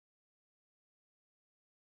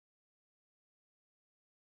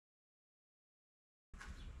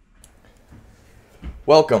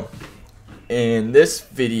Welcome. In this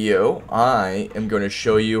video, I am going to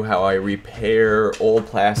show you how I repair old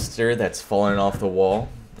plaster that's fallen off the wall.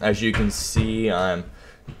 As you can see, I'm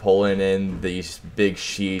pulling in these big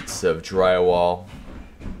sheets of drywall.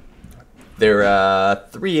 They're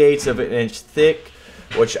 3/8 of an inch thick,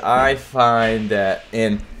 which I find that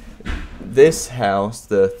in this house,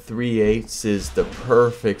 the 3/8 is the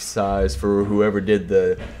perfect size for whoever did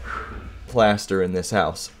the plaster in this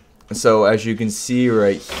house. So as you can see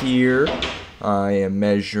right here, I am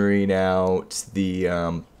measuring out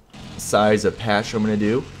the size of patch I'm going to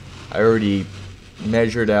do. I already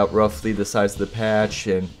measured out roughly the size of the patch,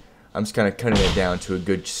 and I'm just kind of cutting it down to a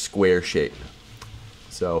good square shape.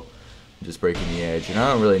 So I'm just breaking the edge, and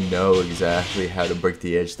I don't really know exactly how to break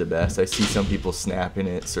the edge the best. I see some people snapping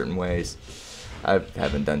it certain ways. I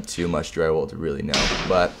haven't done too much drywall to really know,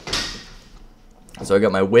 but so I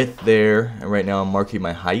got my width there, and right now I'm marking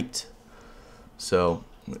my height. So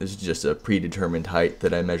this is just a predetermined height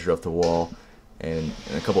that I measured off the wall, and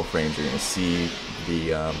in a couple frames you're going to see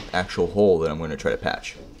the actual hole that I'm going to try to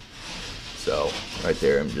patch. So right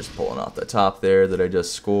there, I'm just pulling off the top there that I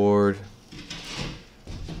just scored.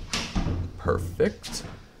 Perfect.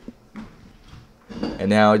 And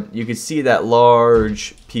now you can see that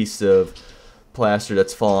large piece of plaster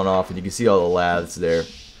that's fallen off, and you can see all the laths there.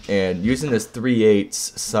 And using this 3/8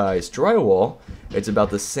 size drywall, it's about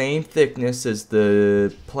the same thickness as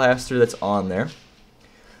the plaster that's on there.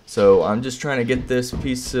 So I'm just trying to get this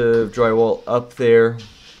piece of drywall up there,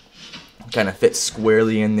 kind of fit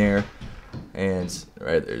squarely in there. And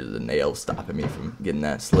right there's a nail stopping me from getting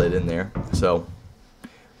that slid in there. So,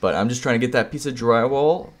 but I'm just trying to get that piece of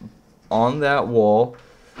drywall on that wall,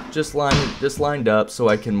 just lined up, so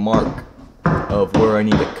I can mark of where I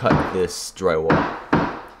need to cut this drywall.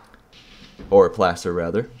 Or plaster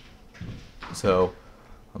rather. So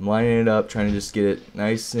I'm lining it up, trying to just get it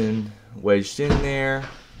nice and wedged in there.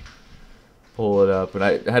 Pull it up, and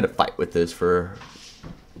I had to fight with this for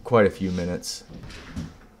quite a few minutes.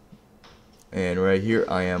 And right here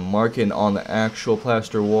I am marking on the actual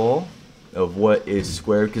plaster wall of what is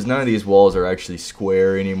square, because none of these walls are actually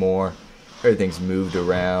square anymore. Everything's moved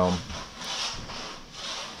around.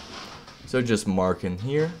 So just marking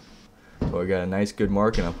here. So I got a nice good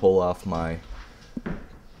mark, and I pull off my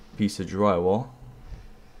piece of drywall.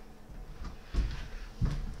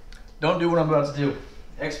 Don't do what I'm about to do.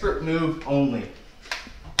 Expert move only.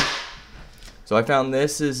 So I found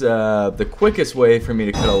this is the quickest way for me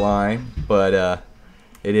to cut a line, but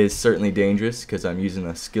it is certainly dangerous because I'm using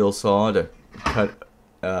a skill saw to cut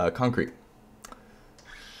concrete.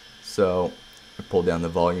 So I pull down the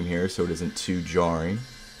volume here so it isn't too jarring.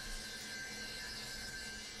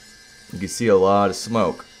 You can see a lot of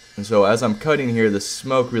smoke, and so as I'm cutting here, the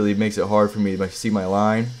smoke really makes it hard for me to see my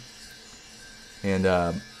line. And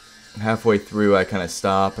halfway through, I kind of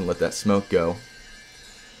stop and let that smoke go.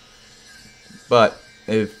 But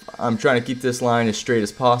if I'm trying to keep this line as straight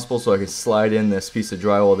as possible, so I can slide in this piece of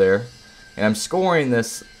drywall there, and I'm scoring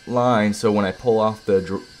this line so when I pull off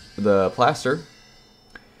the plaster,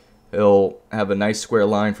 it'll have a nice square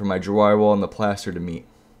line for my drywall and the plaster to meet.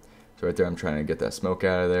 So right there, I'm trying to get that smoke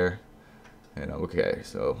out of there. And okay,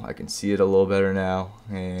 so I can see it a little better now,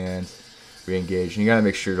 and re-engage. And you gotta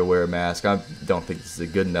make sure to wear a mask. I don't think this is a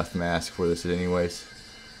good enough mask for this anyways.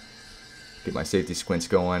 Get my safety squints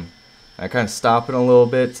going. And I kind of stop it a little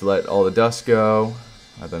bit to let all the dust go.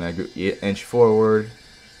 And then I go inch forward.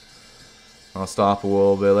 I'll stop a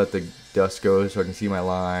little bit, let the dust go so I can see my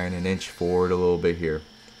line, and inch forward a little bit here.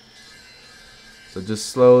 So just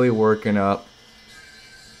slowly working up.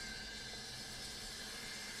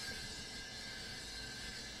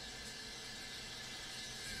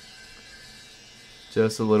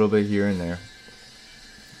 Just a little bit here and there.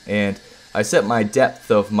 And I set my depth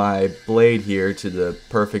of my blade here to the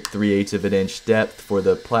perfect 3/8 of an inch depth for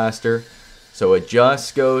the plaster. So it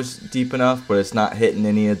just goes deep enough, but it's not hitting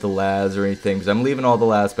any of the laths or anything, because I'm leaving all the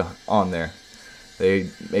laths on there. They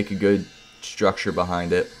make a good structure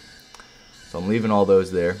behind it. So I'm leaving all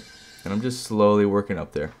those there. And I'm just slowly working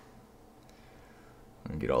up there.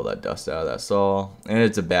 And get all that dust out of that saw, and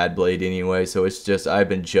it's a bad blade anyway, so it's just I've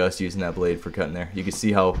been just using that blade for cutting there. You can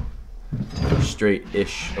see how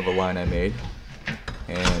straight-ish of a line I made,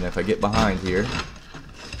 and if I get behind here,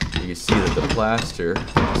 you can see that the plaster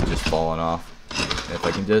is just falling off. And if I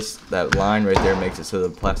can just, that line right there makes it so the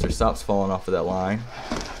plaster stops falling off of that line,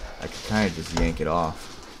 I can kind of just yank it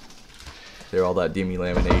off. There, all that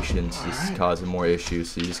delamination is just causing more issues,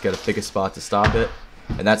 so you just got to pick a spot to stop it.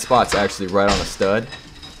 And that spot's actually right on a stud,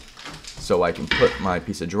 so I can put my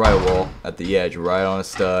piece of drywall at the edge right on a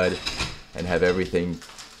stud and have everything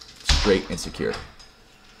straight and secure.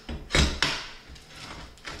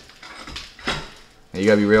 You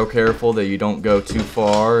gotta be real careful that you don't go too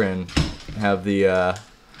far and have the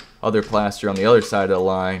other plaster on the other side of the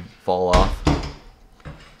line fall off.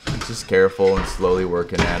 Just careful and slowly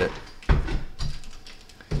working at it.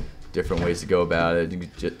 Different ways to go about it. You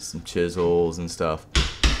can get some chisels and stuff.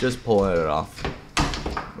 Just pulling it off.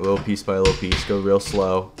 A little piece by little piece. Go real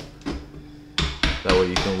slow. That way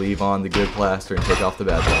you can leave on the good plaster and take off the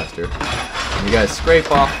bad plaster. And you guys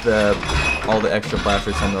scrape off all the extra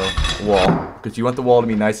plaster on the wall, because you want the wall to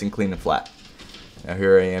be nice and clean and flat. Now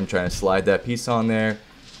here I am trying to slide that piece on there,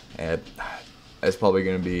 and it's probably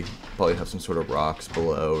going to probably have some sort of rocks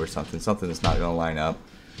below or something that's not going to line up.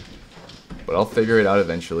 But I'll figure it out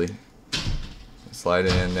eventually. Slide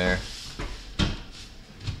it in there.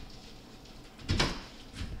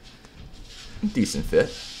 Decent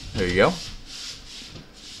fit. There you go.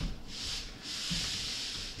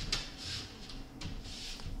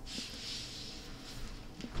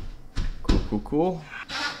 Cool.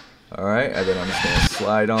 Alright, and then I'm just going to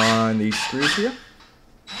slide on these screws here.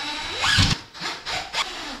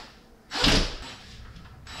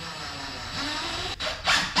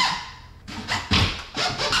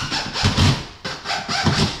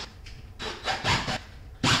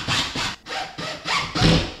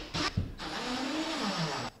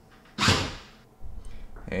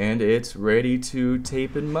 And it's ready to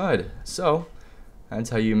tape and mud. So that's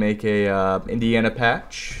how you make a Indiana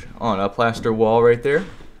patch on a plaster wall right there.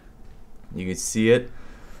 You can see it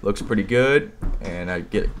looks pretty good, and I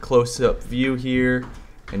get a close-up view here,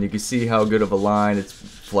 and you can see how good of a line. It's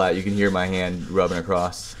flat. You can hear my hand rubbing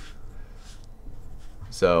across.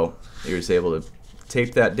 So you're just able to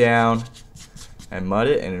tape that down and mud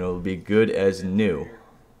it, and it'll be good as new.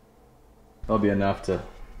 That'll be enough to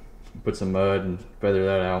put some mud and feather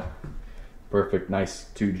that out. Perfect, nice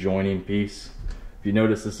two joining piece. If you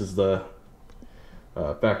notice, this is the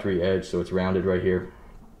factory edge, so it's rounded right here.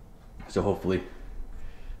 So hopefully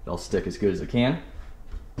it'll stick as good as it can.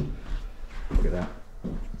 Look at that,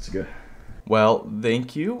 it's good. Well,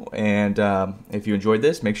 thank you, and if you enjoyed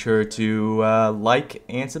this, make sure to like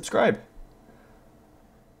and subscribe.